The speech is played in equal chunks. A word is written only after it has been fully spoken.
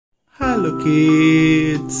Hello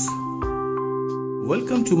kids,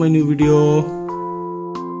 welcome to my new video.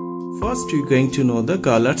 First we're going to know the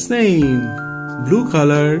color's name. Blue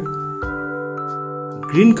color,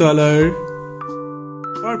 green color,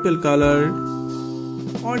 purple color,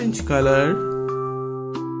 orange color,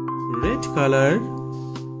 red color,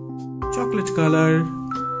 chocolate color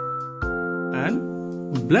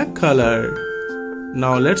and black color.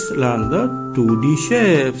 Now let's learn the 2D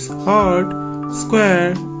shapes: heart,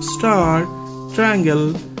 square, star,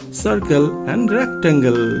 triangle, circle and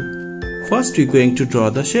rectangle. First we're going to draw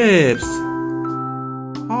the shapes.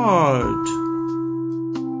 Heart,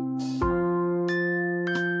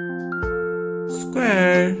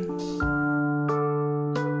 square,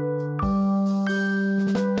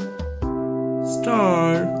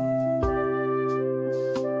 star,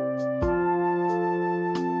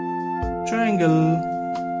 triangle,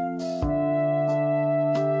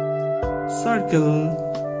 circle,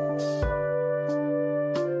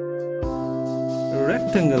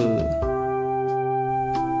 rectangle.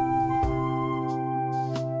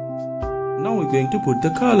 Now we're going to put the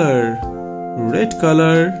color. Red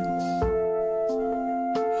color,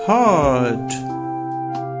 heart,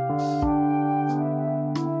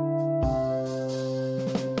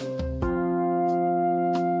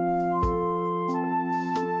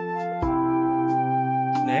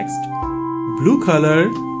 next blue color,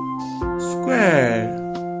 square,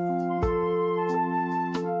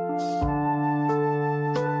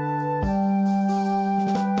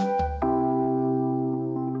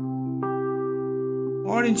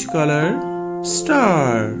 orange color,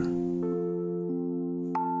 star,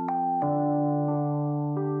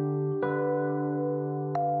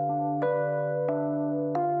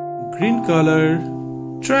 green color,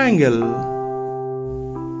 triangle,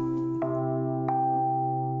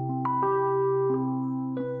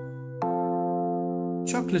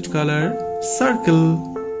 chocolate color, circle,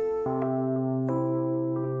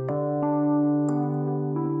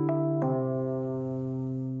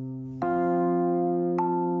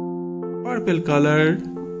 purple color,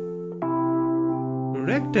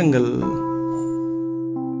 rectangle.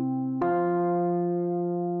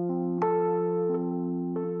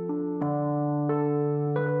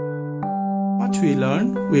 What we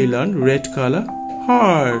learned red color,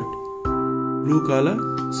 heart, blue color,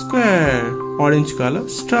 square, orange color,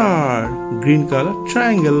 star, green color,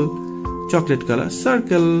 triangle, chocolate color,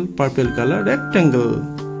 circle, purple color, rectangle.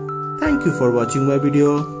 Thank you for watching my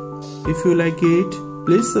video. If you like it,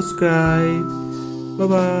 please subscribe. Bye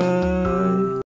bye.